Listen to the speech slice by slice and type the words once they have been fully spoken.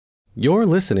You're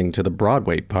listening to the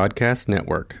Broadway Podcast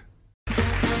Network.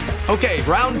 Okay,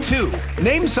 round two.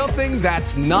 Name something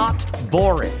that's not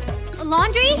boring. A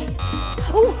laundry?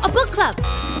 Ooh, a book club.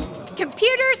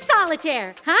 Computer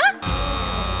solitaire, huh?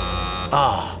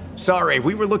 Ah, sorry,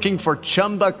 we were looking for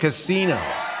Chumba Casino.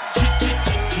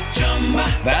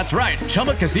 That's right,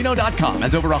 ChumbaCasino.com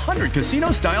has over 100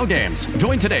 casino-style games.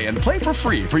 Join today and play for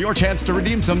free for your chance to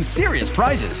redeem some serious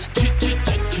prizes.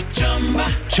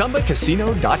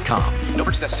 ChumbaCasino.com. No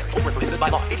purchase necessary. Void where prohibited by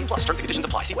law. 18 plus. Terms and conditions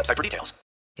apply. See website for details.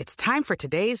 It's time for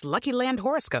today's Lucky Land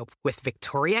horoscope with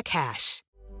Victoria Cash.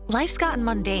 Life's gotten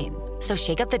mundane, so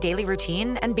shake up the daily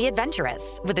routine and be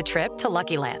adventurous with a trip to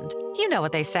Lucky Land. You know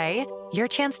what they say. Your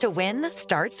chance to win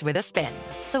starts with a spin.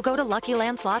 So go to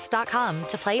LuckyLandSlots.com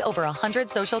to play over 100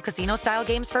 social casino-style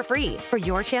games for free for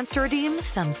your chance to redeem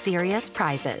some serious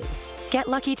prizes. Get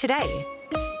lucky today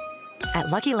at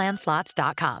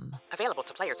LuckyLandSlots.com. Available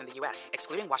to players in the U.S.,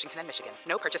 excluding Washington and Michigan.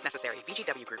 No purchase necessary.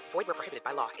 VGW Group. Void where prohibited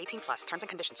by law. 18 plus. Terms and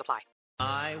conditions apply.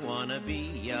 I wanna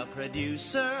be a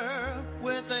producer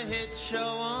with a hit show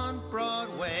on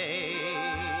Broadway.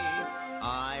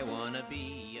 I wanna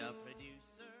be a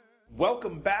producer.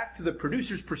 Welcome back to the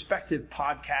Producer's Perspective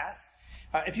podcast.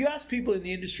 If you ask people in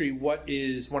the industry what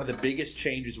is one of the biggest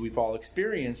changes we've all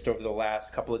experienced over the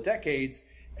last couple of decades,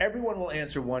 everyone will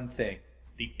answer one thing: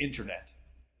 the internet.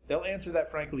 They'll answer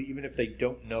that frankly even if they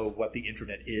don't know what the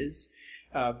internet is.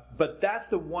 But that's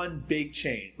the one big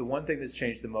change, the one thing that's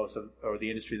changed the most, or the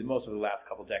industry the most over the last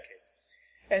couple decades.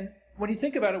 And when you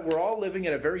think about it, we're all living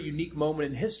at a very unique moment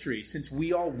in history since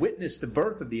we all witnessed the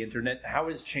birth of the internet, how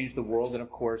it has changed the world, and of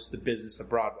course the business of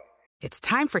Broadway. It's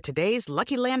time for today's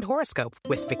Lucky Land horoscope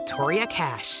with Victoria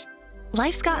Cash.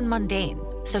 Life's gotten mundane,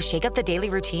 so shake up the daily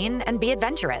routine and be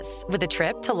adventurous with a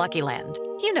trip to Lucky Land.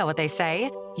 You know what they say.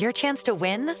 Your chance to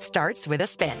win starts with a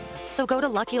spin. So go to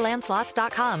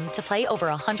LuckyLandSlots.com to play over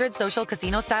 100 social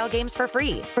casino-style games for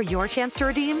free for your chance to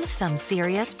redeem some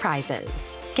serious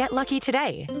prizes. Get lucky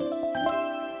today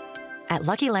at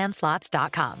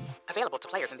LuckyLandSlots.com. Available to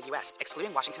players in the U.S.,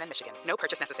 excluding Washington and Michigan. No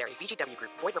purchase necessary. VGW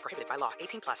Group. Void where prohibited by law.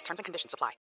 18 plus. Terms and conditions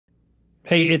apply.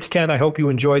 Hey, it's Ken. I hope you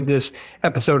enjoyed this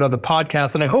episode of the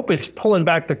podcast, and I hope it's pulling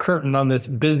back the curtain on this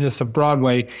business of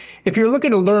Broadway. If you're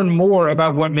looking to learn more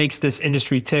about what makes this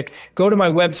industry tick, go to my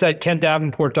website,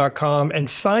 kendavenport.com, and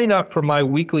sign up for my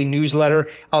weekly newsletter.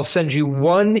 I'll send you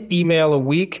one email a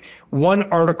week, one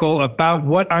article about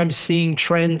what I'm seeing,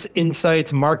 trends,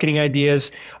 insights, marketing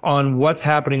ideas on what's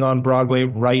happening on Broadway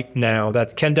right now.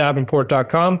 That's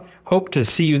kendavenport.com. Hope to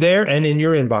see you there and in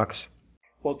your inbox.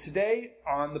 Well, today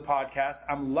on the podcast,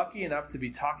 I'm lucky enough to be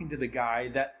talking to the guy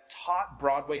that taught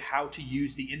Broadway how to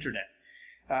use the internet.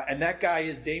 And that guy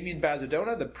is Damian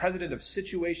Bazadona, the president of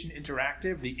Situation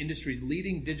Interactive, the industry's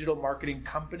leading digital marketing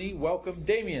company. Welcome,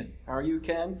 Damian. How are you,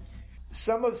 Ken?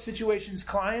 Some of Situation's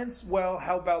clients, well,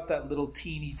 how about that little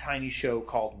teeny tiny show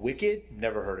called Wicked?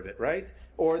 Never heard of it, right?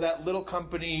 Or that little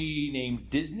company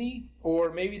named Disney?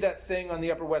 Or maybe that thing on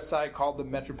the Upper West Side called the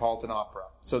Metropolitan Opera.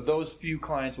 So those few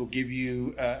clients will give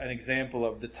you an example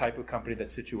of the type of company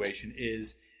that Situation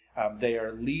is. They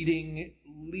are leading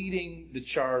the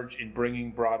charge in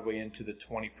bringing Broadway into the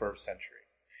 21st century.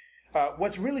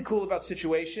 What's really cool about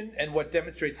Situation, and what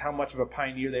demonstrates how much of a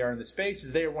pioneer they are in the space,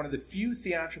 is they are one of the few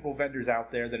theatrical vendors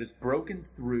out there that has broken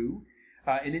through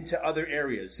and into other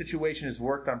areas. Situation has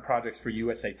worked on projects for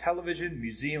USA Television,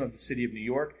 Museum of the City of New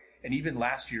York, and even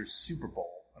last year's Super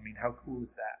Bowl. I mean, how cool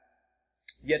is that?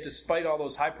 Yet despite all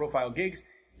those high-profile gigs,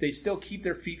 they still keep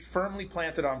their feet firmly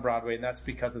planted on Broadway, and that's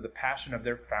because of the passion of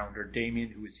their founder, Damian,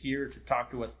 who is here to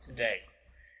talk to us today.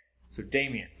 So,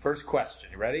 Damian, first question.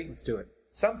 You ready? Let's do it.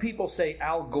 Some people say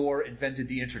Al Gore invented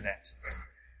the internet.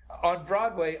 On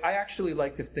Broadway, I actually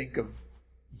like to think of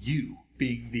you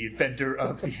being the inventor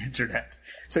of the internet.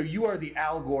 So you are the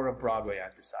Al Gore of Broadway,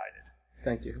 I've decided.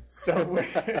 Thank you. So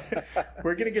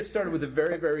we're going to get started with a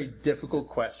very, very difficult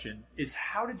question. Is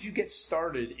how did you get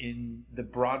started in the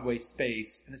Broadway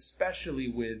space, and especially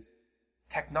with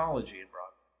technology in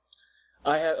Broadway?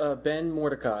 I have Ben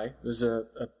Mordecai, who's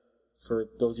for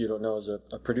those of you who don't know, is a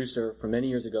producer from many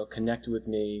years ago, connected with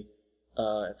me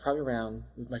probably around,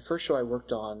 it was my first show I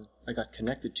worked on, I got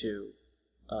connected to,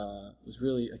 was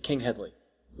really King Hedley.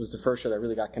 It was the first show that I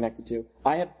really got connected to.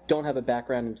 I don't have a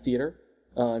background in theater.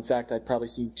 In fact, I'd probably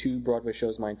seen 2 Broadway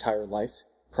shows my entire life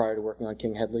prior to working on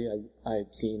King Hedley. I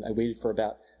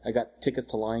got tickets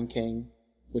to Lion King,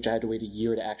 which I had to wait a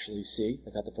year to actually see.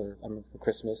 I got them for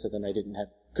Christmas, and then I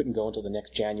couldn't go until the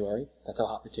next January. That's how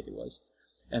hot the ticket was.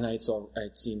 And I had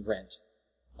seen Rent,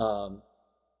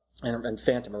 and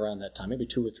Phantom around that time, maybe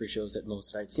 2 or 3 shows at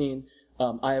most that I'd seen.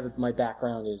 My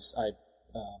background is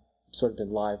sort of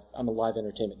been I'm a live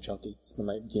entertainment junkie. It's been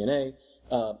my DNA.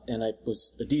 And I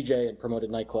was a DJ and promoted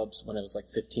nightclubs when I was like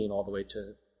 15 all the way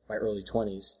to my early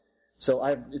 20s. So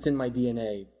it's in my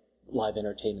DNA, live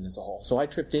entertainment as a whole. So I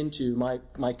tripped into, my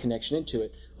connection into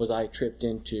it was I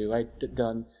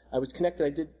was connected, I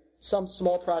did some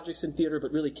small projects in theater,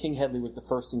 but really King Headley was the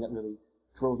first thing that really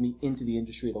drove me into the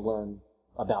industry to learn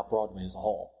about Broadway as a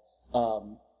whole.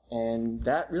 And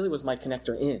that really was my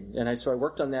connector in. And so I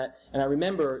worked on that. And I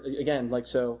remember, again,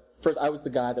 first I was the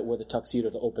guy that wore the tuxedo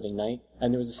to opening night.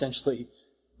 And there was essentially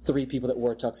 3 people that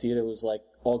wore a tuxedo. It was like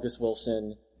August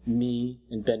Wilson, me,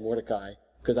 and Ben Mordecai,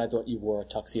 because I thought you wore a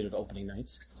tuxedo to opening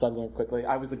nights. So I learned quickly.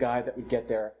 I was the guy that would get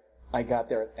there. I got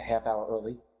there a half hour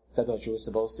early, because I thought you were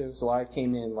supposed to. So I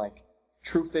came in like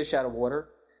true fish out of water.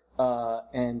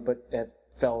 But have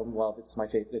fell in love. It's my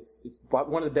favorite. It's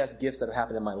one of the best gifts that have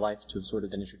happened in my life to have sort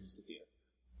of been introduced to theater.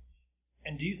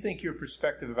 And do you think your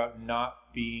perspective about not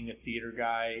being a theater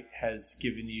guy has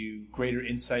given you greater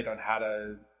insight on how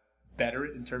to better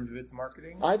it in terms of its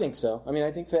marketing? I think so. I mean,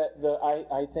 I think that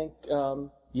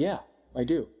I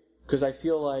do. Because I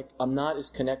feel like I'm not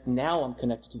as connected, now I'm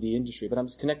connected to the industry, but I'm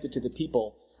connected to the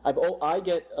people. I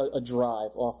get a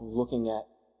drive off of looking at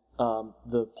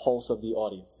the pulse of the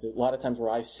audience. A lot of times where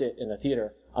I sit in a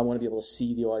theater, I want to be able to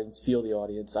see the audience, feel the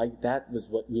audience. That was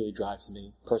what really drives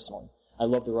me personally. I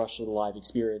love the rush of the live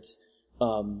experience.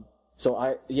 I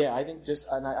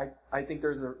think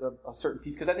there's a certain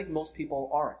piece, because I think most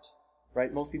people aren't,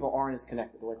 right? Most people aren't as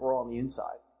connected. Like, we're all on the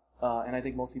inside. And I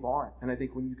think most people aren't. And I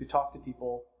think when you could talk to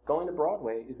people, going to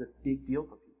Broadway is a big deal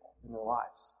for people in their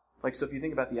lives. Like, so if you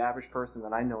think about the average person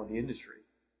that I know in the industry,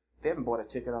 they haven't bought a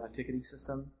ticket on a ticketing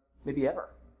system maybe ever.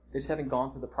 They just haven't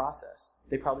gone through the process.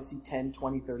 They probably see 10,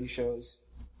 20, 30 shows,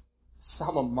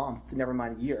 some a month, never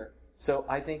mind a year. So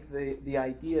I think the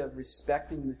idea of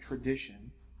respecting the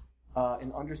tradition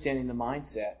and understanding the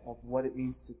mindset of what it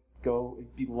means to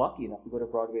be lucky enough to go to a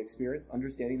Broadway experience,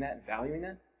 understanding that and valuing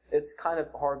that, it's kind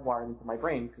of hardwired into my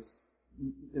brain, because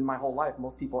in my whole life,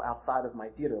 most people outside of my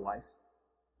theater life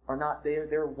are not,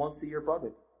 they're once a year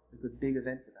Broadway. It's a big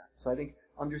event for them. So I think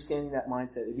understanding that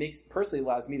mindset, personally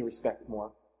allows me to respect it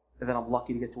more, and then I'm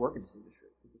lucky to get to work in this industry,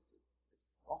 because it's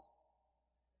awesome.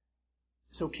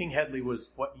 So King Headley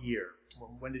was what year?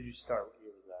 When did you start? What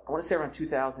year was that? I want to say around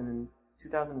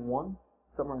 2001,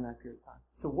 somewhere in that period of time.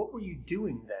 So what were you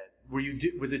doing then?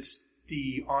 Was it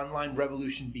the online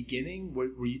revolution beginning?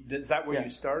 Is that where you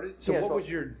started? So what was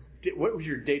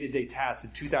your day-to-day task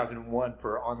in 2001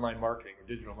 for online marketing or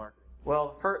digital marketing?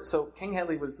 Well, so King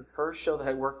Headley was the first show that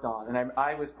I worked on, and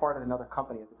I was part of another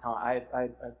company at the time. I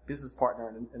had a business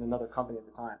partner in another company at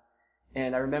the time.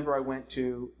 And I remember I went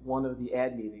to one of the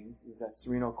ad meetings. It was at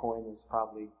Sereno Coin. There was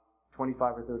probably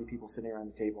 25 or 30 people sitting around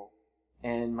the table.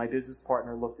 And my business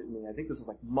partner looked at me. I think this was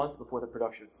like months before the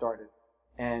production had started.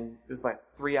 And it was about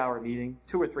a 3-hour meeting,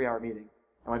 2 or 3 hour meeting.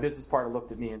 And my business partner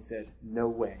looked at me and said, "No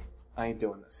way. I ain't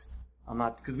doing this. I'm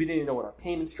not," because we didn't even know what our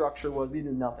payment structure was. We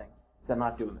knew nothing. He said, "I'm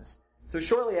not doing this." So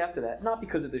shortly after that, not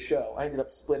because of the show, I ended up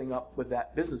splitting up with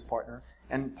that business partner.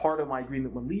 And part of my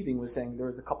agreement when leaving was saying there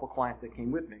was a couple clients that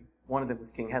came with me. One of them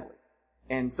was King Headley.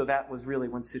 And so that was really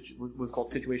when was called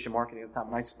Situation Marketing at the time.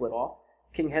 When I split off,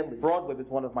 King Headley, Broadway was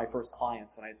one of my first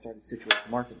clients when I had started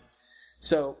Situation Marketing.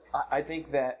 So I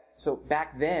think that, so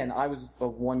back then I was a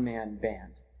one-man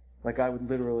band. Like, I would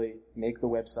literally make the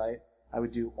website. I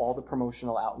would do all the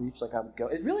promotional outreach. Like, I would go.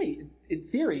 It's really, in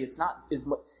theory, it's not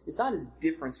as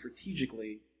different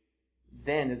strategically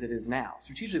then as it is now.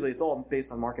 Strategically, it's all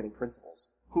based on marketing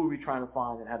principles. Who are we trying to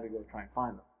find, and how do we go try and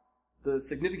find them? The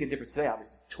significant difference today,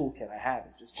 obviously, the toolkit I have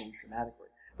has just changed dramatically.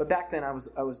 But back then, I was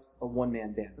a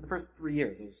one-man band. For the first 3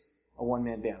 years, I was a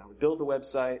one-man band. I would build the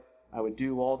website. I would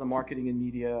do all the marketing and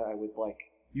media. I would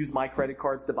use my credit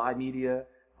cards to buy media.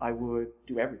 I would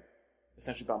do everything,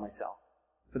 essentially by myself.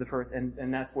 For the first,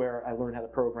 and that's where I learned how to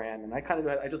program. And I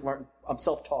just learned. I'm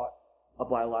self-taught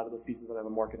by a lot of those pieces. I have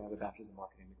a bachelor's in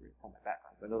marketing degree. It's kind of my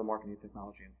background. So I know the marketing and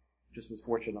technology, and just was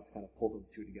fortunate enough to kind of pull those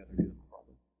two together and do them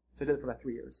properly. So I did it for about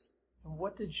 3 years. And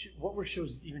what were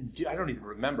shows even do? I don't even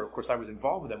remember. Of course, I was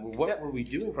involved with them. What were we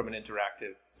doing from an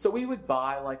interactive? So we would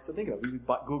buy, so think of it. We would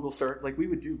buy Google search. We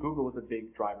would do, Google was a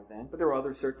big driver then, but there were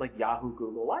other search, like Yahoo,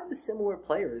 Google. A lot of the similar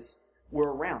players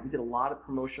were around. We did a lot of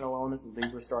promotional elements when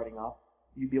things were starting up.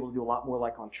 You'd be able to do a lot more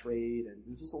on trade, and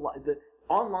there's just a lot.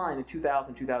 Online in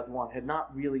 2000, 2001 had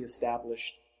not really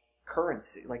established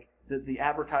currency. The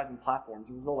advertising platforms,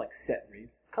 there was no set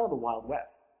rates. It's kind of the Wild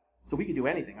West. So we could do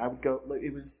anything. I would go,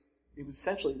 it was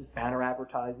essentially, it was banner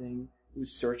advertising, it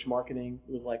was search marketing,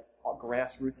 it was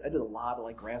grassroots. I did a lot of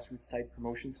grassroots type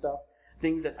promotion stuff.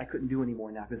 Things that I couldn't do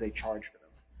anymore now because they charge for them.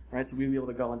 right? So we'd be able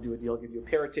to go and do a deal, give you a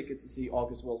pair of tickets to see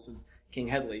August Wilson's King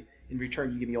Hedley. In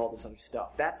return, you give me all this other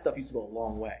stuff. That stuff used to go a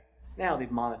long way. Now they've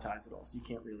monetized it all, so you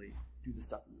can't really do the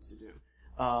stuff we used to do.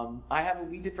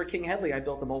 We did for King Hedley, I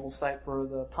built a mobile site for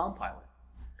the Palm Pilot.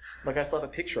 Like, I still have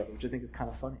a picture of it, which I think is kind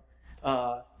of funny.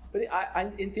 But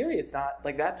in theory, it's not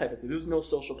like that type of thing. There was no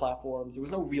social platforms. There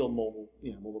was no real mobile.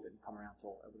 Mobile didn't come around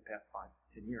until over the past 5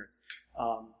 to 10 years.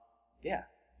 Yeah.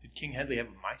 Did King Hedley have a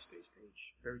MySpace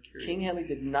page? Very curious. King Hedley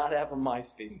did not have a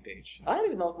MySpace page. I don't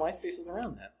even know if MySpace was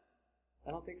around then. I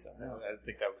don't think so. No. I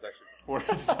think that was actually before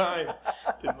its time.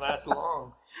 Didn't last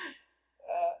long.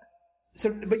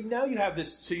 But now you have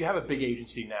this. So you have a big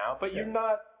agency now, but you're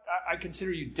not. I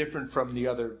consider you different from the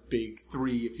other big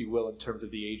three, if you will, in terms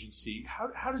of the agency.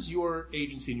 How does your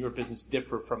agency and your business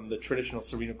differ from the traditional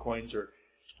Serena Coins or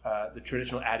the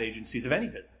traditional ad agencies of any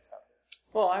business out there?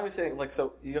 Well, I would say,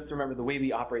 so you have to remember the way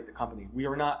we operate the company. We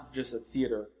are not just a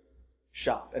theater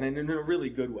shop, and in a really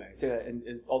good way. I say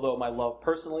that, although my love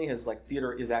personally is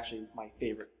theater is actually my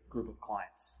favorite group of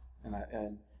clients,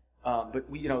 but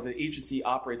we, the agency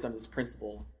operates under this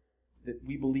principle that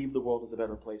we believe the world is a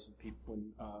better place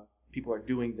when people are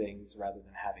doing things rather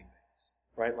than having things,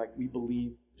 right? Like, we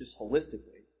believe just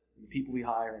holistically, the people we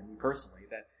hire and me personally,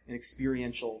 that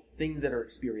things that are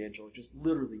experiential are just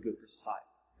literally good for society,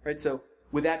 right? So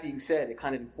with that being said, it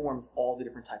kind of informs all the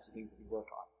different types of things that we work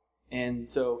on. And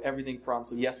so everything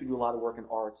yes, we do a lot of work in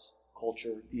arts,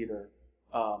 culture, theater,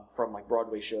 from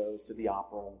Broadway shows to the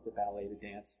opera, the ballet, the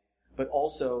dance, but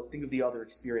also think of the other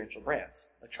experiential brands,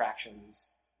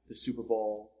 attractions, the Super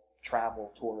Bowl,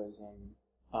 travel, tourism,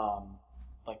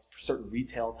 certain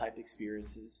retail type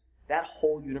experiences. That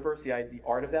whole universe, the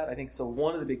art of that, I think, so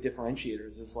one of the big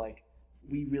differentiators is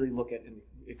we really look at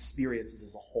experiences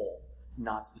as a whole,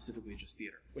 not specifically just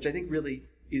theater, which I think really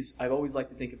is, I've always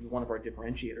liked to think of as one of our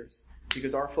differentiators,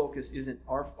 because our focus isn't,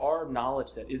 our knowledge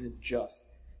set isn't just,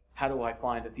 how do I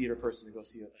find a theater person to go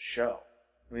see a show?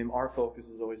 I mean, our focus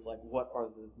is always what are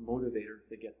the motivators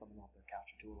that get someone off their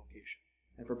couch into a location?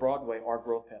 And for Broadway, our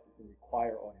growth path is going to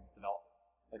require audience development.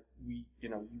 We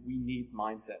need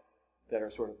mindsets that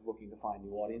are sort of looking to find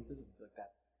new audiences. And I feel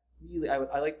that's really,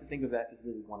 I like to think of that as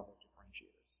really one of our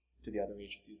differentiators to the other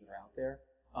agencies that are out there.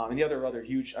 And the other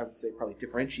huge, I would say, probably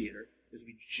differentiator is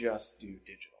we just do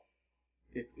digital.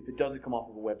 If it doesn't come off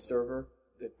of a web server,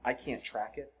 that I can't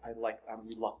track it, I'm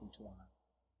reluctant to want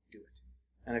to do it.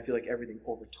 And I feel like everything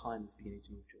over time is beginning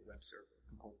to move to a web server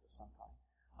component of some kind.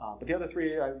 But the other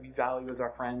three we value as our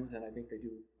friends, and I think they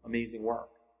do amazing work,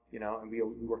 and we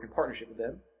work in partnership with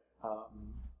them.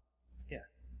 Yeah.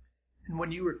 And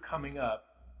when you were coming up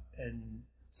and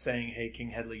saying, hey, King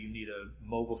Hedley, you need a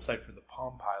mobile site for the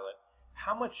Palm Pilot,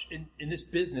 how much, in this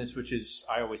business, which is,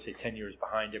 I always say, 10 years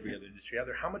behind every other industry out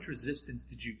there, how much resistance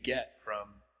did you get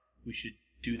from, we should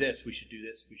do this, we should do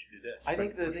this, we should do this? I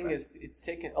think the thing is, it's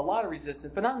taken a lot of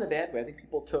resistance, but not in a bad way. I think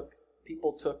people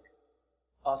took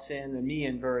us in and me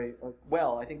in very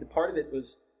well. I think the part of it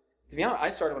was, to be honest, I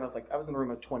started when I was in the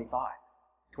room at 25,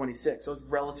 26. So I was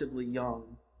relatively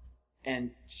young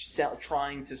and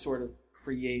trying to sort of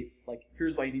create,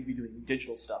 here's why you need to be doing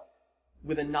digital stuff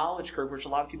with a knowledge curve, which a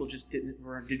lot of people just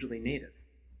weren't digitally native.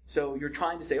 So you're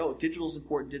trying to say, oh, digital's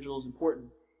important.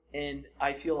 And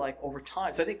I feel like over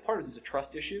time, so I think part of this is a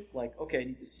trust issue. Okay, I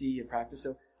need to see and practice.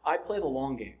 So I play the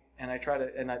long game, and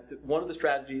one of the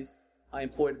strategies I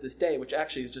employed at this day, which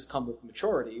actually has just come with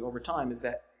maturity over time, is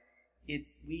that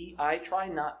I try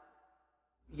not,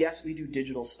 yes, we do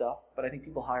digital stuff, but I think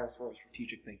people hire us for our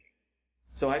strategic thinking.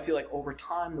 So I feel like over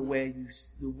time, the way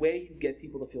you get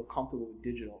people to feel comfortable with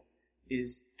digital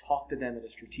is talk to them at a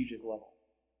strategic level.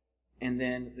 And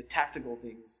then the tactical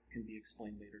things can be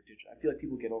explained later digitally. I feel like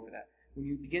people get over that. When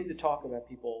you begin to talk about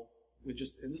people and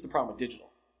this is the problem with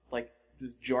digital,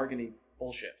 this jargony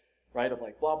bullshit, right? Of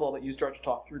blah, blah, but you start to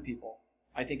talk through people.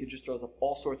 I think it just throws up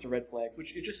all sorts of red flags,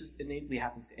 which it just innately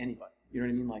happens to anybody. You know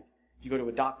what I mean? If you go to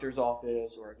a doctor's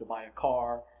office or to buy a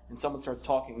car and someone starts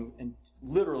talking and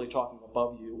literally talking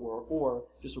above you or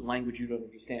just with language you don't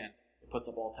understand, it puts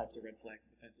up all types of red flags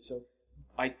and defenses. So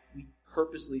we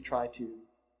purposely try to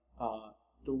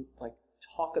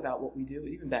talk about what we do.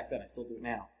 Even back then, I still do it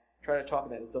now. Try to talk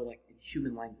about it as though in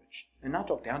human language, and not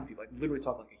talk down to people. Literally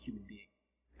talk like a human being,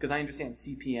 because I understand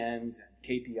CPMs and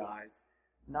KPIs.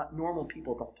 Not normal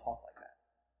people don't talk like that.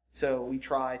 So we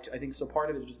try to. I think so.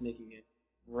 Part of it is just making it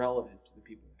relevant to the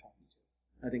people we're talking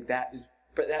to. I think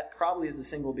that probably is the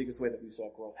single biggest way that we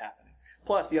saw growth happening.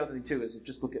 Plus, the other thing too is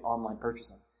just look at online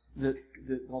purchasing. The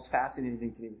most fascinating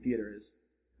thing to me with theater is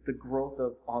the growth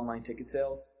of online ticket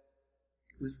sales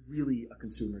was really a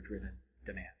consumer-driven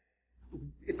demand.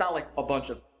 It's not like a bunch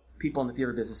of people in the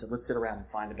theater business said, let's sit around and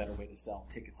find a better way to sell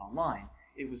tickets online.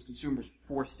 It was consumers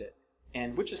forced it,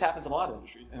 and which just happens in a lot of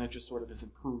industries, and it just sort of has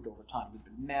improved over time. There's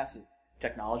been massive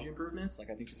technology improvements. Like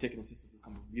I think the ticketing system has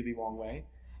come a really long way,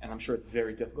 and I'm sure it's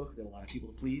very difficult because there are a lot of people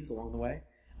to please along the way.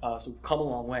 So we've come a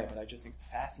long way, but I just think it's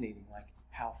fascinating, like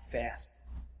how fast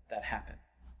that happened.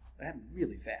 It happened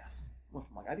really fast. Went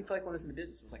from I think when I was in the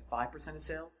business, it was like 5% of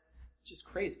sales. It's just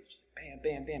crazy. It's just bam,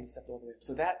 bam, bam, and stepped over there.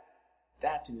 So that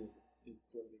to me is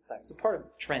sort of exciting. So part of the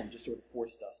trend just sort of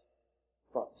forced us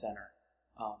front and center.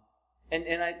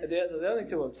 The other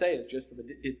thing I would say is just for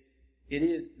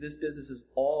this business is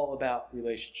all about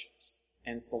relationships,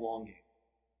 and it's the long game.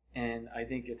 And I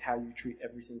think it's how you treat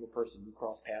every single person you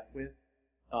cross paths with.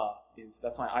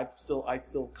 That's why I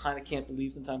still kind of can't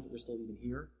believe sometimes that we're still even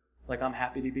here. Like I'm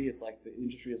happy to be. It's like the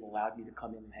industry has allowed me to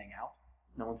come in and hang out.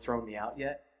 No one's thrown me out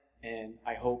yet, and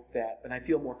I hope that. And I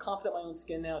feel more confident in my own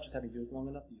skin now, just having been doing it long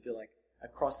enough. You feel like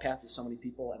I've crossed paths with so many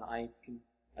people, and I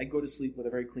go to sleep with a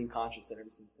very clean conscience that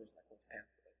every single person I cross paths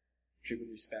with, I treat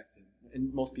with respect,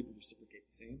 and most people reciprocate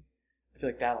the same. I feel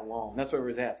like that alone. That's where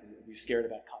we're at. So we're scared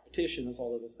about competition. There's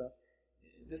all of this stuff.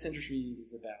 This industry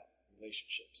is about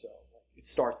relationships, so it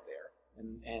starts there,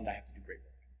 and I have to do great work.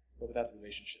 But without the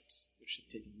relationships, which have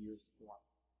taken years to form,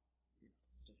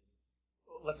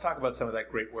 let's talk about some of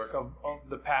that great work of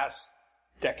the past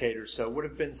decade or so. What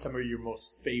have been some of your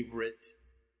most favorite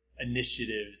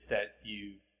initiatives that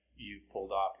you've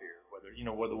pulled off here? Whether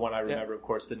the one I remember, of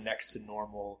course, the Next to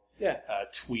Normal,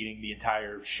 tweeting the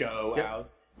entire show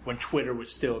out when Twitter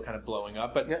was still kind of blowing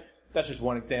up. But that's just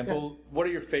one example. What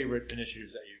are your favorite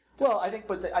initiatives that you? Well, I think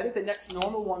the Next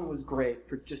Normal one was great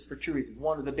for two reasons.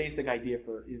 One, the basic idea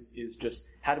is just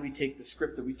how do we take the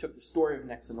script that we took the story of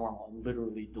Next to Normal and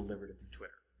literally delivered it through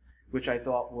Twitter, which I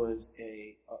thought was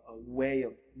a way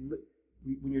of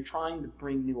when you're trying to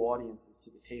bring new audiences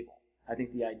to the table. I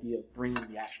think the idea of bringing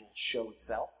the actual show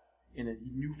itself in a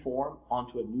new form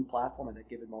onto a new platform at that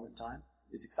given moment in time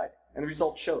is exciting, and the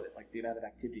results showed it, like the amount of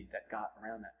activity that got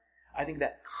around that. I think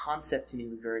that concept to me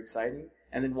was very exciting.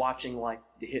 And then watching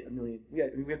to hit 1 million, we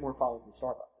had more followers than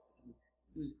Starbucks.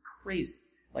 It was crazy,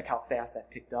 like how fast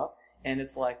that picked up. And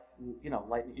it's like,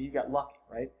 you got lucky,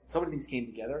 right? So many things came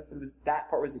together. That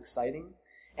part was exciting.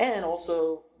 And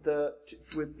also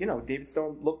with David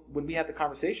Stone, look, when we had the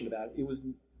conversation about it, it was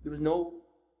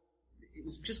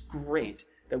just great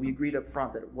that we agreed up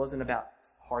front that it wasn't about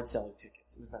hard selling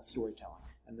tickets. It was about storytelling,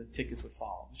 and the tickets would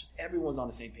follow. It's just everyone was on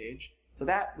the same page. So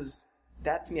that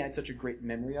to me I had such a great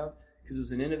memory of, because it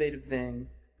was an innovative thing.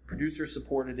 The producers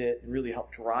supported it and really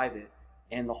helped drive it,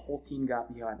 and the whole team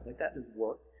got behind it. Like that just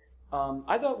worked.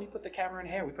 I thought we put the camera in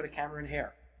hair. We put a camera in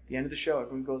hair. At the end of the show,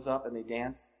 everyone goes up and they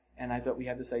dance, and I thought we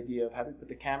had this idea of how to put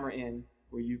the camera in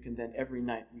where you can then every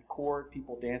night record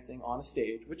people dancing on a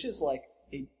stage, which is like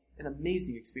an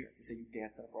amazing experience to say you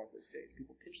dance on a Broadway stage.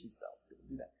 People pinch themselves. People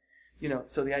do that.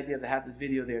 So the idea of to have this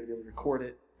video there to be able to record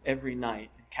it every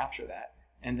night and capture that,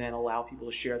 and then allow people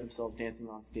to share themselves dancing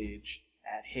on stage,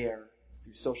 add hair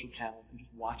through social channels, and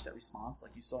just watch that response.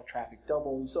 Like you saw traffic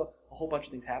double, you saw a whole bunch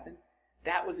of things happen.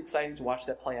 That was exciting to watch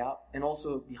that play out. And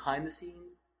also behind the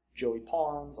scenes, Joey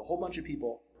Pawns, a whole bunch of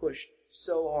people pushed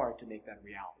so hard to make that a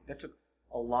reality. That took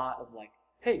a lot of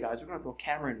hey guys, we're going to throw a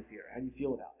camera in the theater. How do you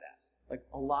feel about that? Like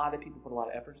a lot of people put a lot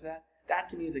of effort to that. That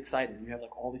to me is exciting. You have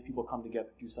all these people come together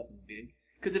to do something big,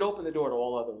 because it opened the door to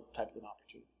all other types of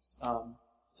opportunities.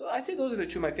 So I'd say those are the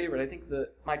two of my favorite. I think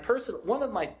one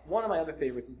of my other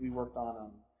favorites is we worked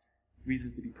on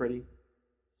Reasons to Be Pretty,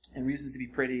 and Reasons to Be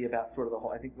Pretty about sort of the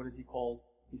whole. I think what he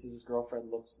says his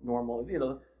girlfriend looks normal,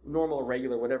 normal or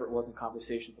regular, whatever it was in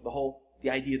conversation. But the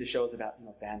idea of the show is about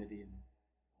vanity and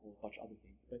a whole bunch of other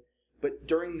things. But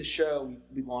during the show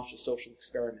we launched a social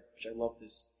experiment, which I love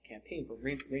this campaign for a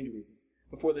range of reasons.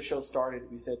 Before the show started,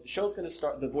 we said the show's going to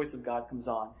start. The voice of God comes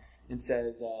on and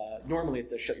says, normally it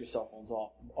says shut your cell phones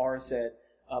off. Ara said,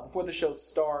 before the show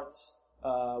starts,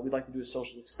 we'd like to do a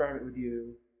social experiment with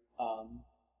you.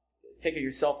 Take out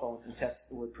your cell phones and text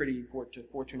the word pretty to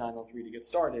 42903 to get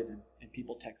started, and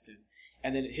people texted.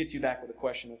 And then it hits you back with a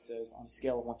question that says, on a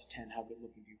scale of 1 to 10, how good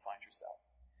looking do you find yourself?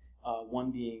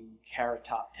 1 being Carrot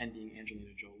Top, 10 being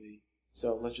Angelina Jolie.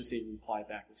 So let's just say you reply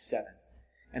back with 7.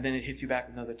 And then it hits you back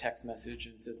with another text message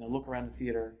and says, now look around the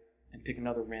theater and pick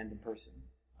another random person.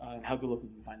 And how good looking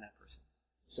do you find that person?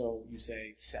 So you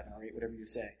say 7 or 8, whatever you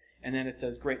say. And then it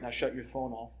says, great, now shut your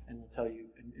phone off, and we'll tell you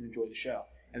and enjoy the show.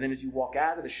 And then as you walk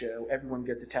out of the show, everyone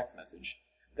gets a text message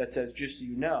that says, just so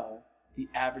you know, the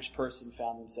average person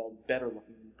found themselves better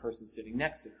looking than the person sitting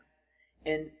next to them.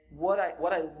 And what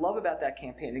I love about that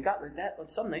campaign, it got like that. On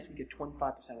some nights we get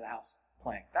 25% of the house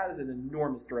playing. That is an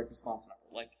enormous direct response number.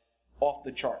 off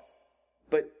the charts.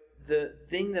 But the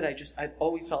thing that I've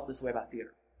always felt this way about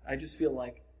theater. I just feel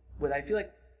like,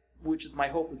 which is my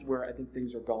hope is where I think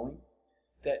things are going,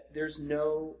 that there's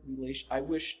no relation. I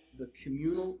wish the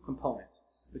communal component,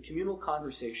 the communal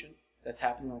conversation that's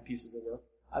happening on pieces of work,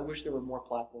 I wish there were more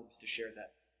platforms to share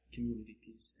that community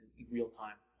piece in real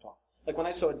time talk. Like when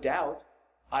I saw Doubt,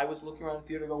 I was looking around the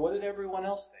theater and go, what did everyone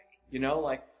else think? You know,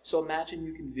 like, so imagine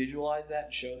you can visualize that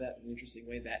and show that in an interesting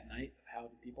way that night of how do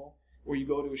people, or you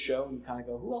go to a show and you kind of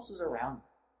go, who else is around me?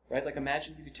 Right? Like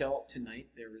imagine you could tell tonight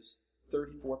there was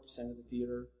 34% of the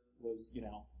theater was, you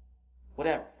know,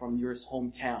 whatever, from your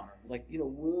hometown. Or like, you know,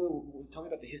 whoa, tell me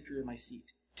about the history of my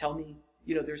seat. Tell me,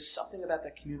 you know, there's something about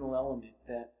that communal element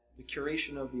that the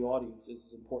curation of the audience is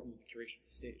as important as the curation of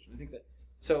the stage. And I think that,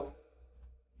 so,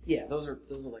 yeah, those are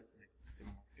like some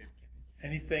of my favorite campaigns.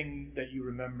 Anything that you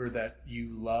remember that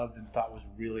you loved and thought was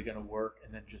really going to work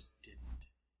and then just didn't?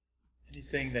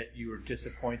 Anything that you were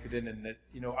disappointed in and that,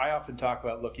 you know, I often talk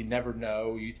about, look, you never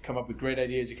know. You come up with great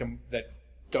ideas that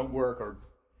don't work or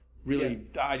really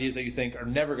ideas that you think are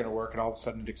never going to work and all of a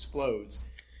sudden it explodes.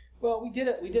 Well, we did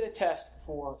a test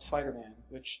for Spider-Man,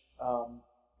 which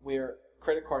where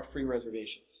credit card free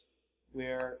reservations,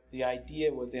 where the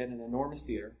idea was they had an enormous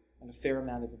theater and a fair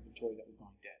amount of inventory that was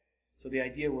going dead. So the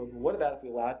idea was, well, what about if we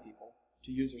allowed people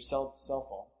to use their cell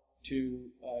phone to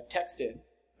text in,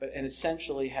 and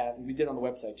essentially have, and we did on the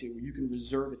website too, where you can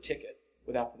reserve a ticket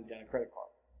without putting down a credit card.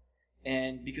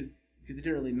 And because it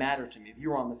didn't really matter to me, if you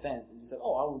were on the fence and you said,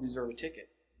 oh, I will reserve a ticket,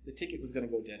 the ticket was going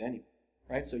to go dead anyway,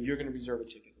 right? So you're going to reserve a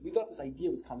ticket. We thought this idea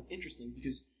was kind of interesting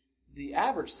because the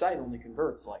average site only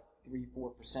converts like 3-4%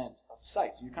 of the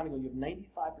site. So you kind of go, you have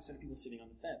 95% of people sitting on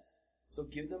the fence. So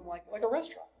give them like a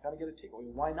restaurant, got to get a ticket. Well,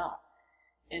 why not?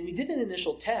 And we did an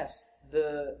initial test.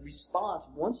 The response,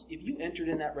 if you entered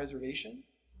in that reservation,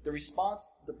 the response,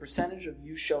 the percentage of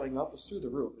you showing up was through the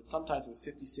roof. Sometimes it was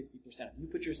 50, 60%. You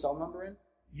put your cell number in,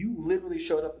 you literally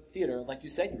showed up at the theater like you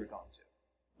said you were going to.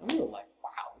 And we were like,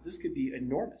 wow, this could be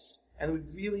enormous. And we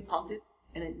really pumped it,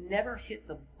 and it never hit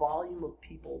the volume of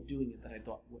people doing it that I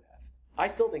thought it would have. I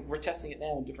still think we're testing it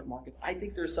now in different markets. I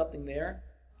think there's something there.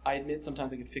 I admit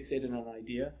sometimes I get fixated on an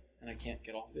idea, and I can't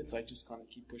get off of it, so I just kind of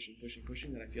keep pushing,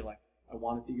 that I feel like I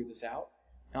want to figure this out.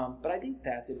 But I think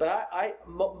that's it. But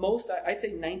I'd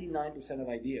say 99% of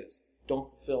ideas don't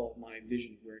fulfill my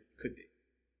vision where it could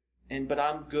be. But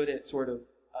I'm good at sort of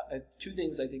two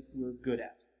things I think we're good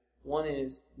at. One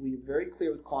is we're very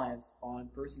clear with clients on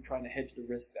first and trying to hedge the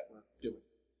risk that we're doing.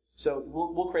 So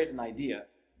we'll create an idea,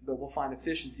 but we'll find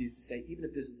efficiencies to say even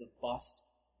if this is a bust,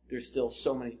 there's still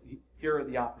so many. Here are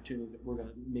the opportunities that we're going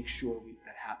to make sure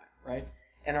that happen, right?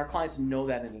 And our clients know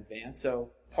that in advance. So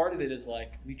part of it is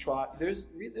like we try. There's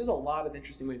a lot of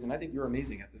interesting ways, and I think you're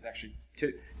amazing at this actually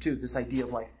too. This idea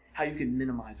of like how you can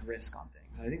minimize risk on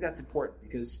things. And I think that's important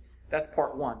because that's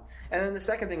part one. And then the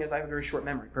second thing is I have a very short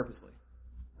memory purposely.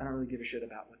 I don't really give a shit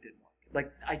about what didn't work.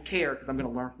 Like I care because I'm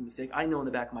going to learn from the mistake. I know in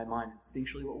the back of my mind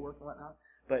instinctually what worked and whatnot.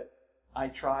 But I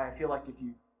try. I feel like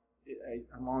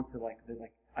I'm on to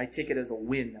I take it as a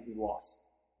win that we lost.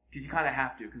 Because you kind of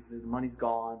have to, because the money's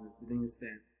gone, the thing is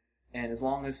spent. And as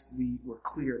long as we were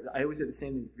clear, I always say the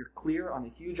same thing, if you're clear on a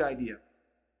huge idea,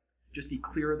 just be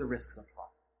clear of the risks up front.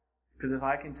 Because if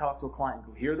I can talk to a client and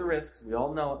go, here are the risks, we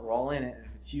all know it, we're all in it, and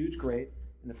if it's huge, great,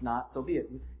 and if not, so be it.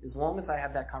 As long as I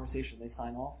have that conversation, they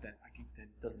sign off, then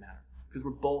it doesn't matter. Because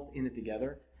we're both in it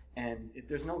together, and if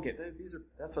there's no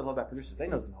that's what I love about producers, they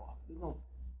know there's no,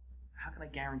 how can I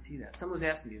guarantee that? Someone was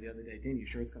asking me the other day, Dan, you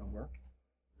sure it's going to work?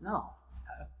 No.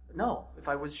 If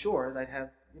I was sure, I'd have,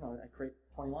 I'd create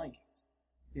 20 line games.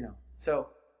 So,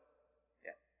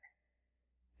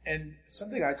 yeah. And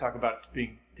something I talk about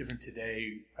being different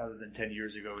today rather than 10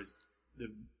 years ago is the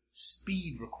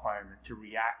speed requirement to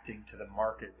reacting to the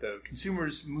market. The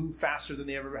consumers move faster than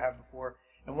they ever have before.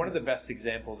 And one of the best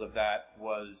examples of that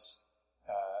was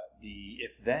the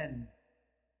if-then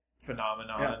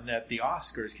phenomenon at the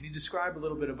Oscars. Can you describe a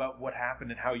little bit about what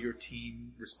happened and how your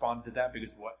team responded to that?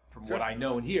 Because what I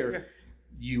know and hear,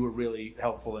 you were really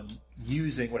helpful in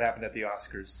using what happened at the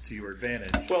Oscars to your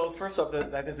advantage. Well, first off,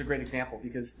 that is a great example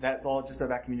because that's all just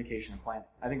about communication and planning.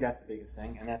 I think that's the biggest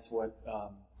thing, and that's what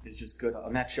is just good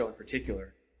on that show in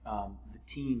particular. The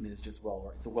team is just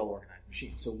it's a well-organized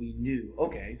machine. So we knew,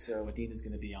 okay, so Adina's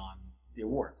going to be on the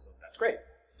awards, so that's great.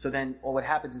 So then, what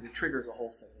happens is it triggers a whole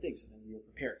set of things. So then we were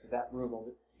prepared. So that room,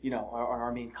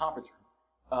 our main conference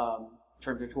room,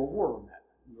 turned into a war room.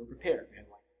 We were prepared. We had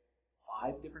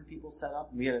 5 different people set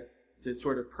up. We had to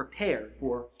sort of prepare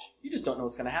for. You just don't know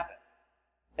what's going to happen.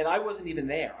 And I wasn't even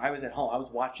there. I was at home. I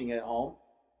was watching it at home.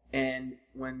 And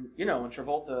when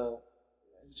Travolta,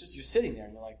 it's just you're sitting there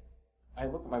and you're like, I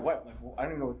looked at my wife, like, well, I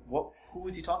don't even know who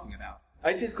was he talking about?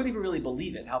 Couldn't even really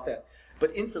believe it, how fast.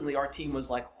 But instantly, our team was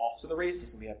like off to the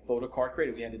races. We had a photo card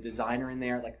creator, we had a designer in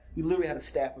there. Like, we literally had a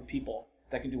staff of people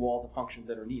that can do all the functions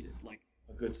that are needed, like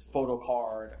a good photo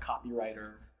card, a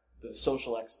copywriter, the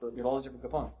social expert. We had all these different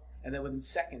components. And then within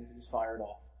seconds, it was fired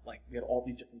off. Like, we had all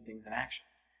these different things in action.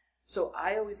 So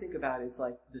I always think about it, it's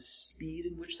like the speed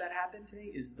in which that happened to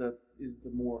me is the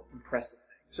more impressive thing.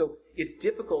 So it's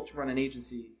difficult to run an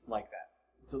agency like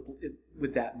that,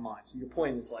 with that in mind. So your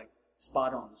point is like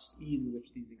spot on, the speed in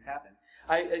which these things happen.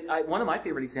 One of my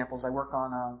favorite examples, I work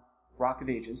on Rock of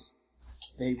Ages.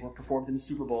 They were performed in the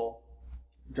Super Bowl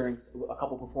during a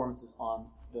couple performances on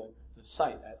the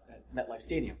site at MetLife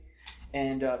Stadium.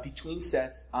 And between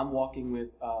sets, I'm walking with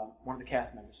one of the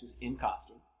cast members who's in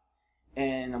costume.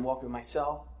 And I'm walking with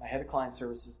myself, my head of client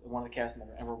services, and one of the cast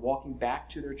members. And we're walking back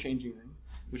to their changing room,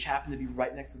 which happened to be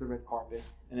right next to the red carpet.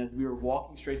 And as we were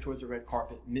walking straight towards the red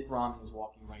carpet, Mitt Romney was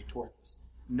walking right towards us.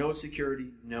 No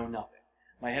security, no nothing.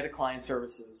 My head of client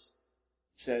services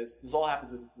says, this all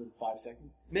happens within 5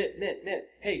 seconds. Mitt,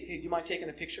 hey, do you mind taking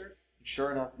a picture? And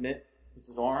sure enough, Mitt puts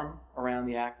his arm around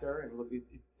the actor,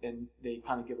 and they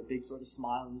kind of give a big sort of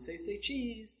smile, and they say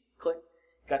cheese, click.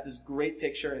 Got this great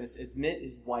picture, and it's Mitt,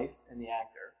 his wife, and the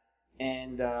actor.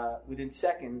 And within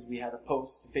seconds, we had a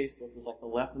post to Facebook. It was like the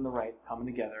left and the right coming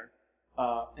together,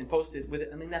 and posted with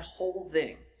it. I mean, that whole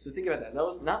thing. So think about that. That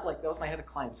was my head of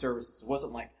client services. It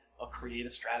wasn't like a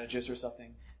creative strategist or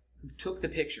something who took the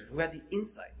picture, who had the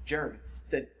insight. Jeremy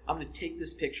said, I'm going to take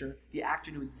this picture. The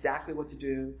actor knew exactly what to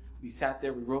do. We sat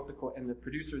there, we wrote the quote, and the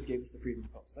producers gave us the freedom to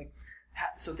post.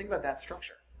 So think about that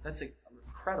structure. That's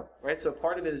incredible, right? So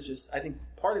part of it is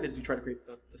we try to create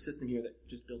a system here that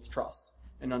just builds trust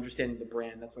and understanding the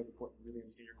brand. That's why it's important to really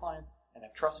understand your clients and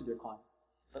have trust with your clients.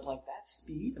 But like that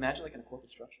speed, imagine like in a corporate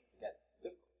structure.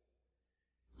 Difficult.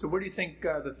 So where do you think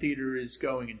the theater is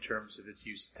going in terms of its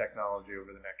use of technology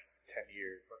over the next 10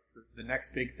 years? What's the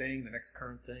next big thing, the next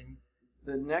current thing?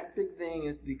 The next big thing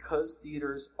is because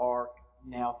theaters are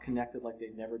now connected like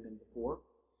they've never been before.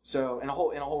 So in a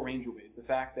whole range of ways. The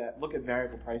fact that, look at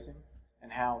variable pricing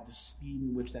and how the speed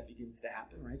in which that begins to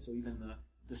happen, right? So even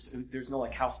there's no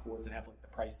like house boards that have like the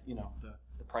price,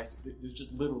 the price. There's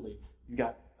just literally, you've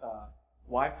got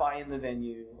Wi-Fi in the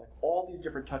venue, like all these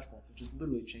different touch points have just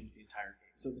literally changed the entire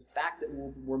game. So the fact that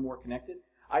we're more connected,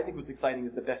 I think what's exciting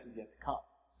is the best is yet to come.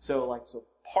 So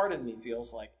part of me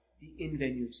feels like the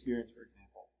in-venue experience, for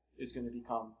example, is going to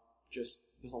become just,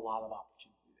 there's a lot of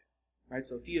opportunity there, right?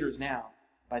 So theaters now,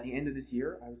 by the end of this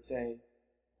year, I would say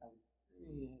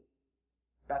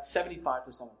about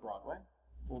 75% of Broadway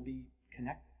will be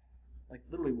connected, like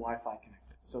literally Wi-Fi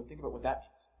connected. So think about what that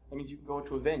means. That means you can go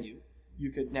into a venue, you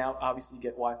could now obviously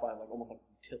get Wi-Fi like almost like a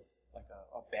utility, like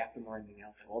a bathroom or anything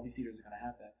else. Like all these theaters are going to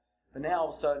have that. But now all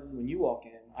of a sudden, when you walk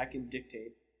in, I can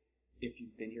dictate if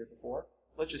you've been here before.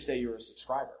 Let's just say you're a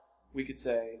subscriber. We could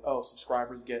say, oh,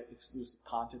 subscribers get exclusive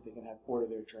content. They can order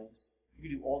their drinks. You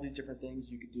could do all these different things.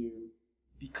 You could do,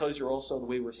 because you're also, the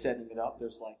way we're setting it up,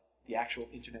 there's like the actual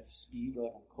internet speed,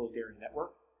 like on a closed area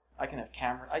network. I can have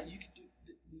camera. You could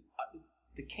do,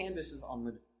 the canvas is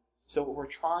unlimited. So what we're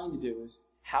trying to do is,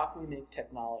 how can we make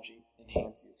technology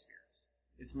enhance the experience?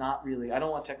 It's not really, I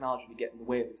don't want technology to get in the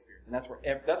way of the experience. And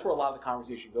that's where a lot of the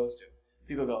conversation goes to.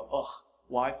 People go, ugh,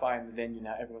 Wi-Fi in the venue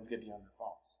now, everyone's going to be on their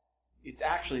phones. It's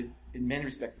actually, in many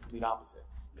respects, the complete opposite.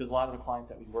 Because a lot of the clients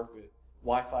that we work with,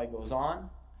 Wi-Fi goes on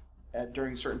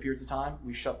during certain periods of time.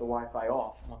 We shut the Wi-Fi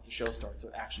off once the show starts. So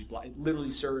it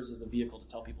literally serves as a vehicle to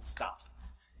tell people stop.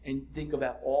 And think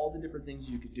about all the different things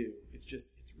you could do.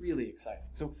 It's really exciting.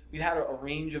 So we've had a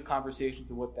range of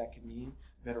conversations of what that could mean.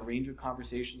 We've had a range of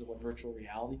conversations of what virtual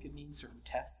reality could mean, certain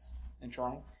tests and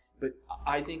trying. But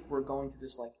I think we're going to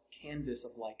this like canvas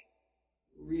of like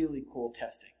really cool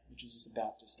testing, which is just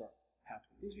about to start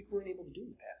happening. Things we weren't able to do in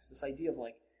the past. This idea of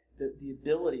like the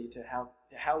ability to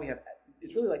how we have,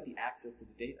 it's really like the access to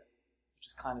the data, which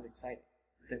is kind of exciting,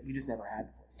 that we just never had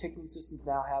before. The ticketing systems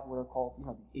now have what are called,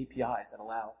 these APIs that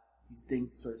allow these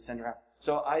things to sort of send around.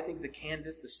 So I think the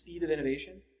canvas, the speed of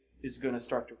innovation, is going to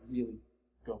start to really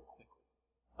go quickly.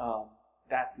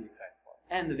 That's the exciting part.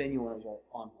 And the venue owners are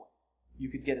on board. You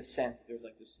could get a sense that there's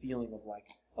like this feeling of like,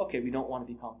 okay, we don't want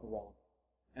to become irrelevant.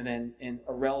 And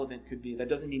irrelevant could be, that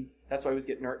doesn't mean, that's why I always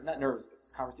get not nervous, but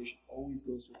this conversation always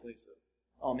goes to a place of,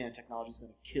 oh man, technology is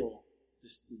going to kill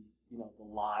the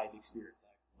live experience.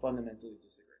 I fundamentally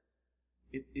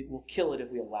disagree. It will kill it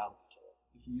if we allow it to kill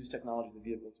it. If you use technology as a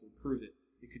vehicle to improve it,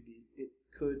 it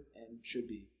could and should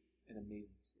be an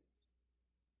amazing experience.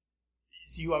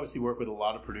 So you obviously work with a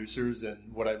lot of producers,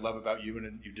 and what I love about you,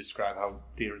 and you describe how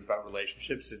theater is about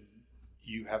relationships, and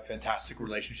you have fantastic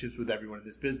relationships with everyone in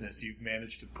this business. You've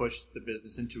managed to push the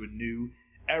business into a new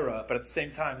era, but at the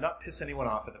same time, not piss anyone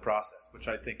off in the process, which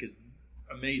I think is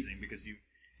amazing because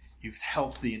you've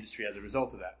helped the industry as a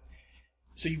result of that.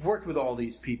 So you've worked with all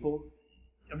these people.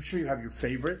 I'm sure you have your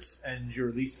favorites and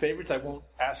your least favorites. I won't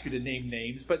ask you to name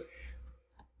names, but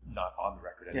not on the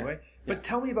record anyway. Yeah. But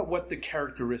tell me about what the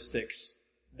characteristics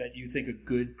that you think a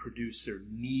good producer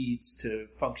needs to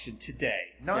function today,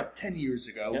 not 10 years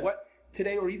ago. What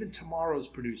today or even tomorrow's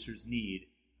producers need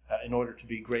in order to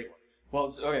be great ones?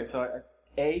 Well, okay, so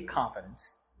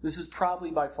confidence. This is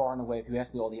probably by far and away, if you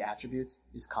ask me all the attributes,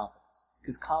 is confidence.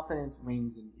 Because confidence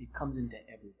reigns in, it comes into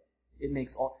everything. It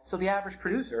makes all, so the average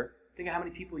producer, think of how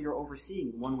many people you're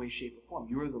overseeing in one way, shape, or form.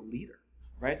 You're the leader,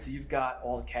 right? So you've got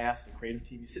all the cast and creative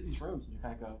team. You sit in these rooms and you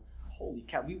kind of go, holy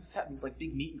cow. We've had these like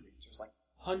big meet and greets. There's like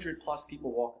 100+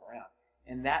 people walking around.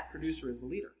 And that producer is the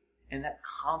leader. And that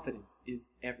confidence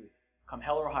is everything. Come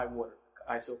hell or high water.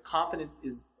 So confidence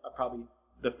is probably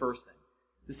the first thing.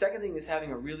 The second thing is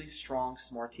having a really strong,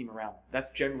 smart team around them. That's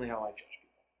generally how I judge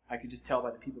people. I could just tell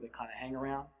by the people that kind of hang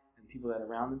around and the people that are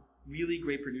around them. Really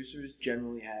great producers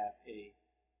generally have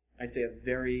I'd say a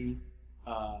very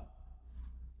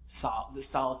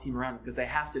solid team around them because they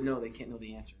have to know they can't know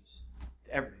the answers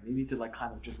to everything. They need to like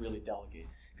kind of just really delegate.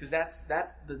 Because that's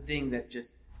the thing that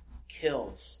just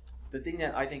kills. The thing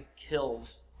that I think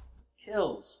kills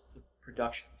the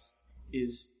productions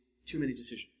is too many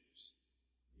decision makers.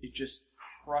 It just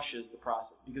crushes the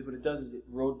process because what it does is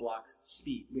it roadblocks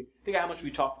speed. Think of how much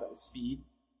we talked about with speed,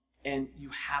 and you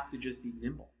have to just be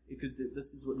nimble because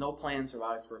this is what no plan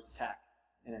survives first attack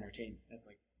in entertainment. That's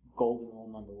like golden rule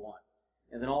number one.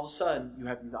 And then all of a sudden you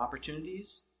have these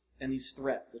opportunities and these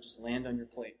threats that just land on your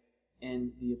plate,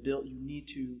 and the ability you need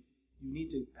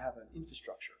to have an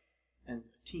infrastructure and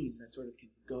a team that sort of can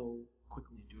go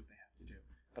quickly and do what they have to do.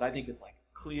 But I think it's like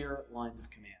clear lines of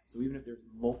command. So even if there's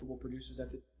multiple producers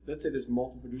let's say there's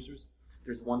multiple producers,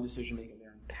 there's one decision maker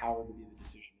there, empowered to be the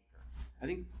decision maker. I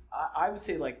think I would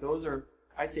say like those are,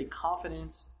 I'd say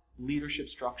confidence, leadership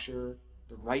structure,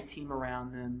 the right team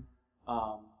around them.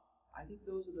 I think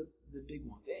those are the big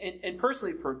ones. And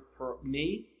personally for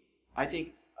me, I think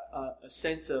a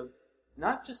sense of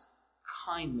not just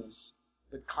kindness,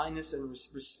 but kindness and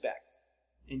respect,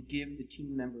 and give the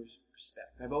team members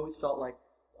respect. I've always felt like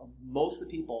most of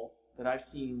the people that I've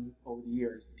seen over the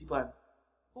years, people have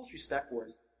most respect for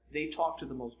is they talk to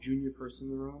the most junior person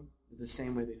in the room the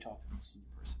same way they talk to the most senior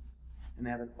person. And they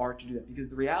have an art to do that. Because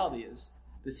the reality is,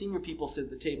 the senior people sit at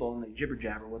the table and they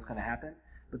jibber-jabber what's going to happen,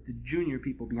 but the junior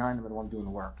people behind them are the ones doing the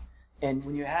work. And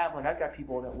when you have, like, I've got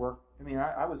people that work,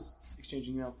 I was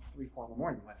exchanging emails at 3, 4 in the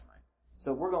morning last night.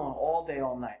 So we're going all day,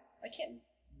 all night. I can't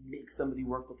make somebody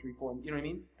work till 3, 4, you know what I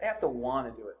mean? They have to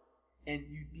want to do it. And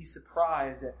you'd be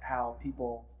surprised at how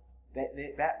people,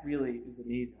 that really is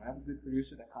amazing. When I have a good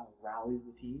producer that kind of rallies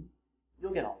the team,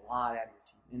 you'll get a lot out of your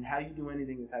team. And how you do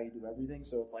anything is how you do everything.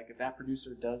 So it's like if that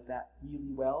producer does that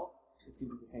really well, it's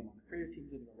going to be the same on the creative team,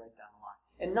 going to go right down the line.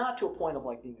 And not to a point of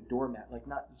like being a doormat. Like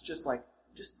not, it's just like,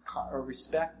 or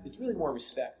respect. It's really more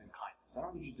respect than kindness. I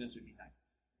don't need you to necessarily be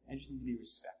nice. I just need to be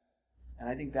respectful. And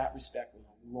I think that respect goes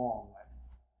a long way.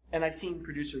 And I've seen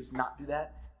producers not do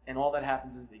that, and all that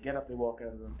happens is they get up, they walk out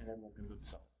of the room, and everyone's going to go do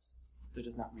something else. They're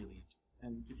just not really into it.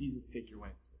 And it's easy to fake your way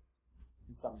in this business,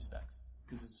 in some respects,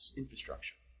 because there's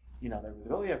infrastructure. You know, they're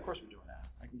like, oh yeah, of course we're doing that.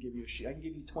 I can give you a sheet. I can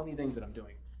give you 20 things that I'm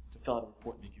doing to fill out a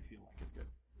report and make you feel like it's good.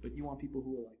 But you want people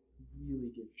who are like,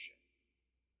 really give a shit.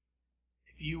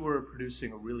 If you were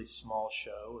producing a really small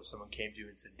show, or someone came to you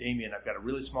and said, Damian, I've got a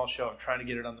really small show, I'm trying to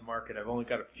get it on the market, I've only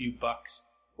got a few bucks,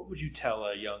 what would you tell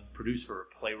a young producer or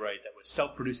playwright that was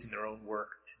self-producing their own work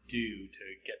to do to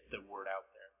get the word out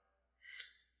there?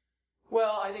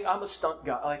 Well, I think I'm a stunt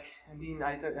guy. Like, I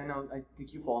know, I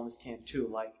think you fall in this camp too.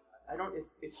 Like,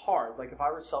 it's hard. Like, if I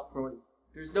were self-promoting,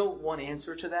 there's no one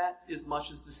answer to that as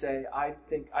much as to say, I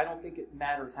don't think it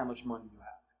matters how much money you have.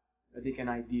 I think an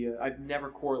idea, I've never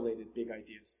correlated big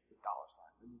ideas with dollar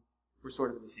signs. And we're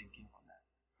sort of in the same camp on that.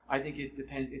 I think it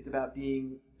depends, it's about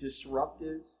being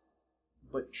disruptive,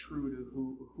 but true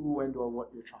to who and or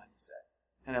what you're trying to say.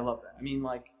 And I love that. I mean,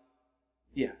 like,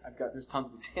 yeah, there's tons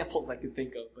of examples I could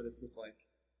think of, but it's just like,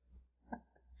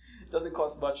 it doesn't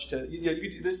cost much to, you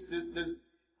could do, there's,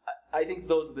 I think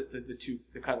those are the two,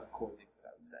 the kind of core things that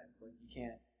I would say. It's like, you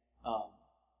can't,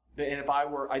 and if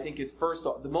I think it's first,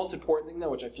 the most important thing though,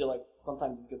 which I feel like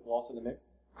sometimes just gets lost in the mix,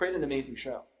 create an amazing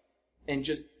show. And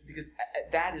just, because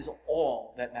that is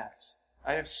all that matters.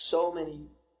 I have so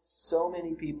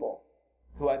many people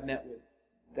who I've met with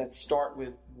that start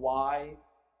with why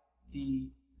the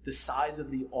size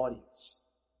of the audience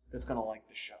that's going to like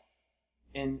the show.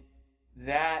 And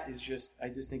that is just, I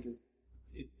just think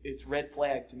it's red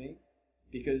flag to me,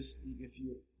 because if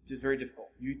you, it's just very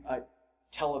difficult.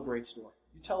 Tell a great story.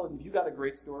 If you got a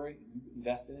great story and you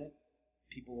invest in it,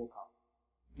 people will come.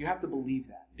 You have to believe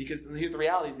that, because the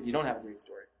reality is, if you don't have a great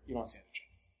story, you don't stand a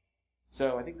chance.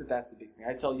 So I think that's the biggest thing.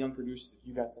 I tell young producers, if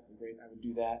you got something great, I would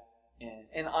do that.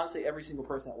 And honestly, every single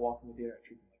person that walks in the theater, I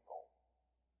treat them like gold,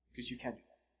 because you can do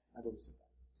that. I go to sit down,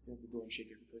 stand at the door and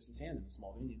shake every person's hand in a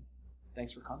small venue.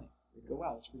 Thanks for coming. They go,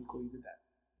 wow, that's really cool you did that.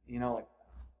 Like.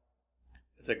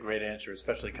 It's a great answer,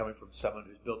 especially coming from someone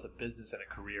who's built a business and a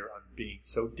career on being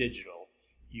so digital.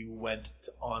 You went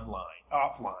to offline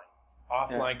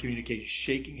communication,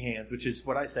 shaking hands, which is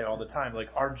what I say all the time. Like,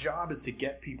 our job is to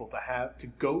get people to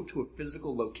go to a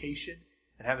physical location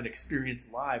and have an experience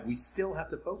live. We still have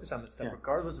to focus on this stuff,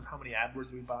 regardless of how many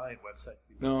AdWords we buy and websites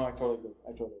we buy. No, I totally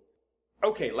agree.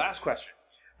 Okay, last question.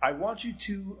 I want you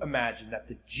to imagine that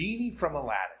the genie from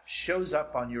Aladdin shows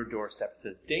up on your doorstep and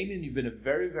says, Damian, you've been a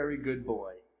very, very good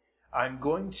boy. I'm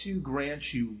going to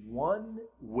grant you one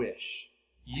wish.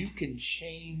 You can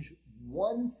change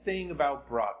one thing about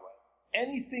Broadway.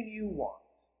 Anything you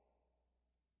want.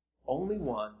 Only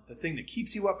one. The thing that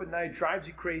keeps you up at night, drives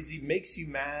you crazy, makes you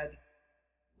mad.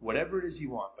 Whatever it is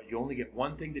you want. But you only get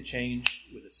one thing to change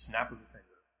with a snap of a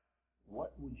finger.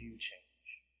 What would you change?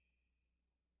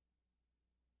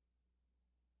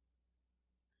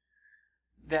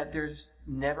 That there's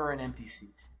never an empty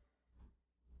seat.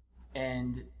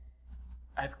 And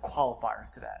I have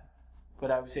qualifiers to that.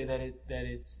 But I would say that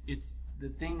it's the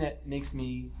thing that makes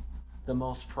me the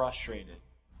most frustrated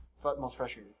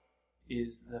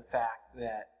is the fact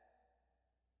that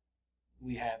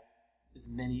we have as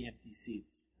many empty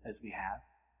seats as we have,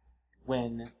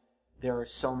 when there are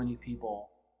so many people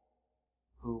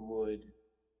who would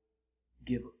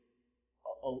give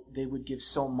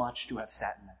so much to have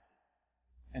sat in that seat.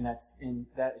 And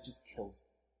it just kills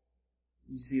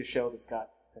me. You see a show that's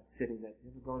sitting there.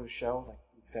 You ever go to a show like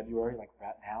in February, like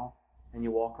right now, and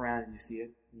you walk around and you see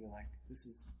it, and you're like, this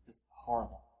is just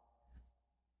horrible.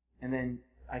 And then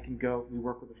we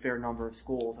work with a fair number of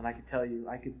schools, and I could tell you,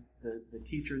 the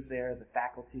teachers there, the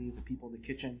faculty, the people in the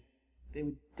kitchen, they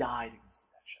would die to go see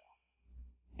that show.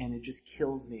 And it just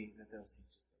kills me that those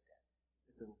seats just go dead.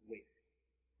 It's a waste.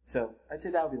 So I'd say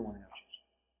that would be the one thing I would change.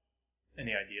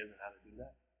 Any ideas on how to do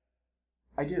that?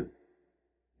 I do.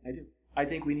 I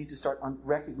think we need to start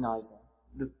recognizing.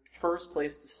 The first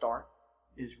place to start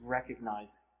is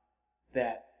recognizing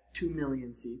that 2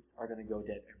 million seats are going to go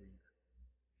dead every year.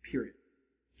 Period.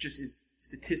 Just is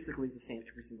statistically the same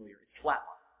every single year. It's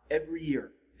flatline. Every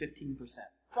year, 15%.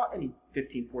 Not any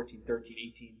 15, 14, 13,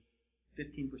 18.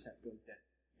 15% goes dead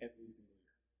every single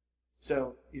year.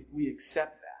 So if we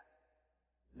accept that,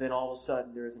 then all of a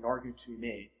sudden there is an argument to be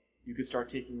made. You could start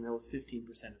taking those 15%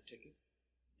 of tickets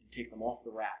and take them off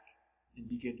the rack and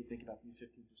begin to think about these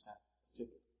 15% of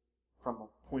tickets from a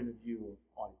point of view of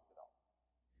audience development.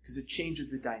 Because it changes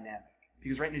the dynamic.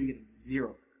 Because right now you're getting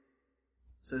zero for it.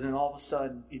 So then all of a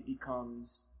sudden it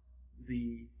becomes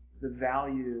the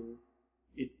value,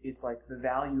 it's like the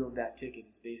value of that ticket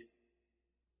is based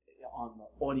on the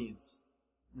audience,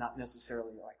 not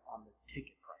necessarily like on the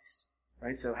ticket price.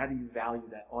 Right? So how do you value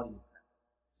that audience then?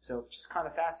 So it's just kind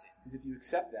of fascinating, because if you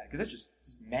accept that, because that's just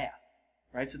math,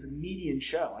 right? So the median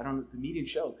show is going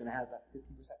to have about 15%.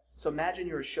 So imagine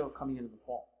you're a show coming into the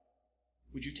fall.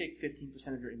 Would you take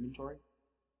 15% of your inventory,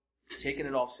 taking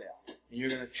it off sale, and you're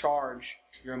going to charge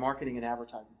your marketing and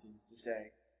advertising teams to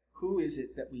say, who is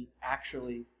it that we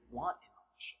actually want in on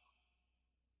the show?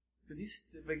 Because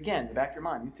again, in the back of your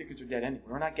mind, these tickets are dead anyway.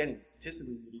 We're not getting these.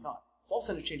 Statistically, these will be gone. So all of a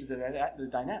sudden it changes the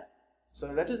dynamic. So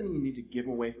that doesn't mean you need to give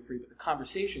them away for free, but the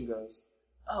conversation goes,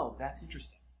 oh, that's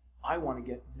interesting. I want to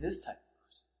get this type of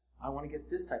person. I want to get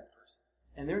this type of person.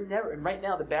 And right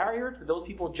now the barrier for those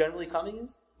people generally coming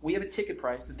is, we have a ticket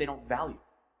price that they don't value.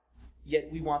 Yet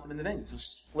we want them in the venue. So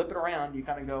flip it around, you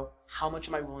kind of go, how much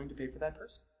am I willing to pay for that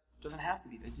person? It doesn't have to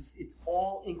be. It's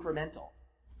all incremental.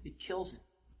 It kills it.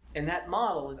 And that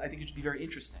model, I think it should be very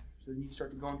interesting. So then you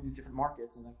start to go into these different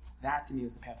markets, and that to me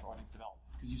is the path for audience development.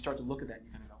 Because you start to look at that and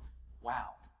you kind of go,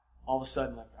 wow. All of a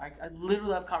sudden, I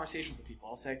literally have conversations with people.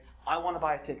 I'll say, I want to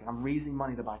buy a ticket. I'm raising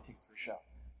money to buy tickets for a show.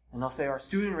 And they'll say, our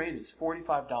student rate is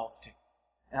 $45 a ticket.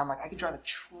 And I'm like, I could drive a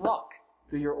truck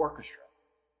through your orchestra.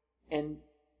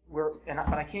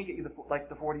 But I can't get you the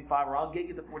 45, or I'll get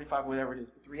you the 45, whatever it is.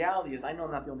 But the reality is, I know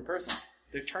I'm not the only person.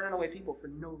 They're turning away people for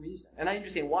no reason. And I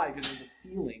understand why, because there's a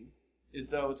feeling as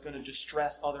though it's going to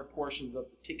distress other portions of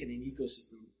the ticketing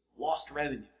ecosystem. Lost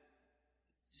revenue.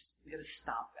 We got to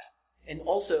stop that. And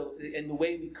also, the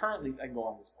way we currently, I can go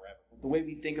on this forever, but the way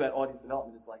we think about audience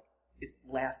development is like, It's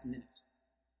last minute.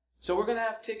 So we're going to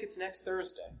have tickets next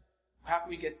Thursday. How can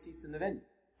we get seats in the venue?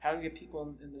 How do we get people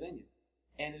in the venue?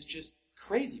 And it's just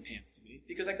crazy pants to me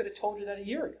because I could have told you that a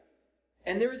year ago.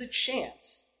 And there is a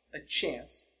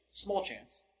small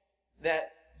chance,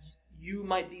 that you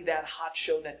might be that hot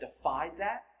show that defied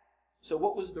that. So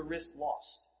what was the risk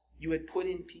lost? You had put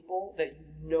in people that you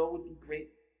know would be great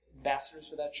ambassadors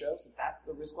for that show, so that's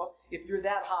the risk lost. If you're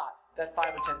that hot, that 5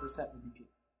 or 10% would be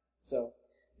peanuts. So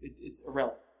it's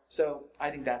irrelevant. So I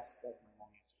think that's my long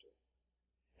answer to it.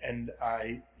 And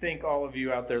I think all of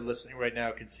you out there listening right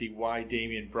now can see why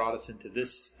Damian brought us into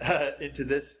this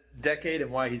decade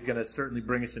and why he's going to certainly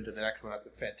bring us into the next one. That's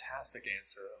a fantastic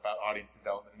answer about audience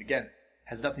development. And again,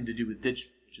 has nothing to do with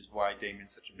digital, which is why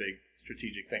Damian's such a big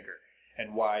strategic thinker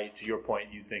and why, to your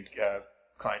point, you think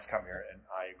clients come here, and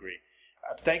I agree.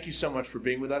 Thank you so much for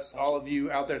being with us. All of you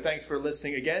out there, thanks for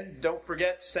listening. Again, don't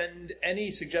forget, send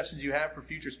any suggestions you have for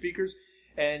future speakers.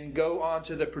 And go on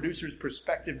to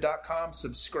theproducersperspective.com,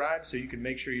 subscribe so you can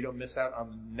make sure you don't miss out on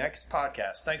the next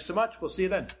podcast. Thanks so much. We'll see you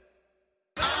then.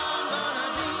 I'm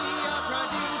gonna be a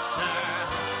producer.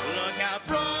 Look out,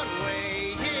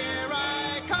 Broadway, here I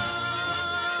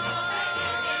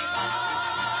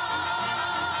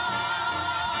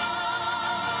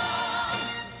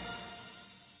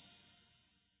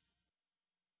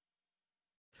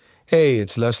Hey,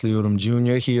 it's Leslie Odom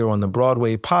Jr. here on the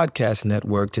Broadway Podcast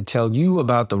Network to tell you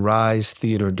about the Rise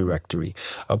Theater Directory,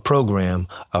 a program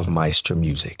of Maestro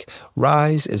Music.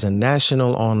 Rise is a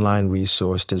national online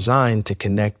resource designed to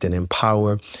connect and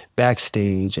empower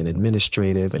backstage and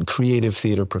administrative and creative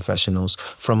theater professionals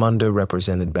from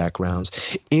underrepresented backgrounds.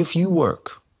 If you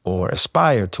work or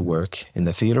aspire to work in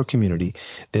the theater community,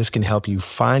 this can help you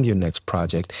find your next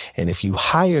project. And if you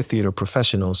hire theater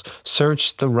professionals,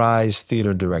 search the Rise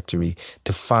Theater Directory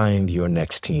to find your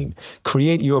next team.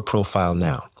 Create your profile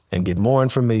now and get more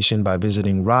information by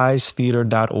visiting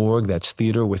risetheater.org. That's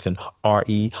theater with an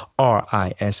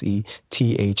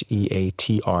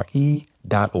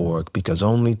RERISETHEATRE.org, because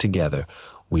only together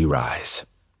we rise.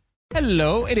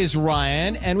 Hello, it is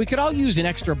Ryan, and we could all use an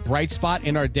extra bright spot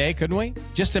in our day, couldn't we?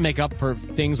 Just to make up for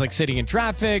things like sitting in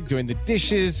traffic, doing the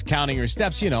dishes, counting your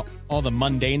steps, all the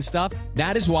mundane stuff.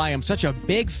 That is why I'm such a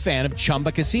big fan of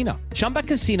Chumba Casino. Chumba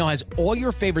Casino has all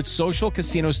your favorite social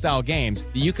casino-style games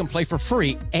that you can play for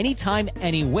free anytime,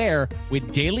 anywhere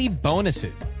with daily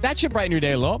bonuses. That should brighten your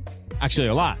day a little. Actually,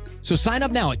 a lot. So sign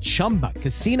up now at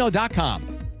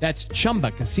ChumbaCasino.com. That's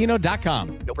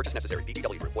ChumbaCasino.com. No purchase necessary.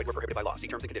 VGW Group. Void where prohibited by law. See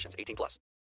terms and conditions. 18+.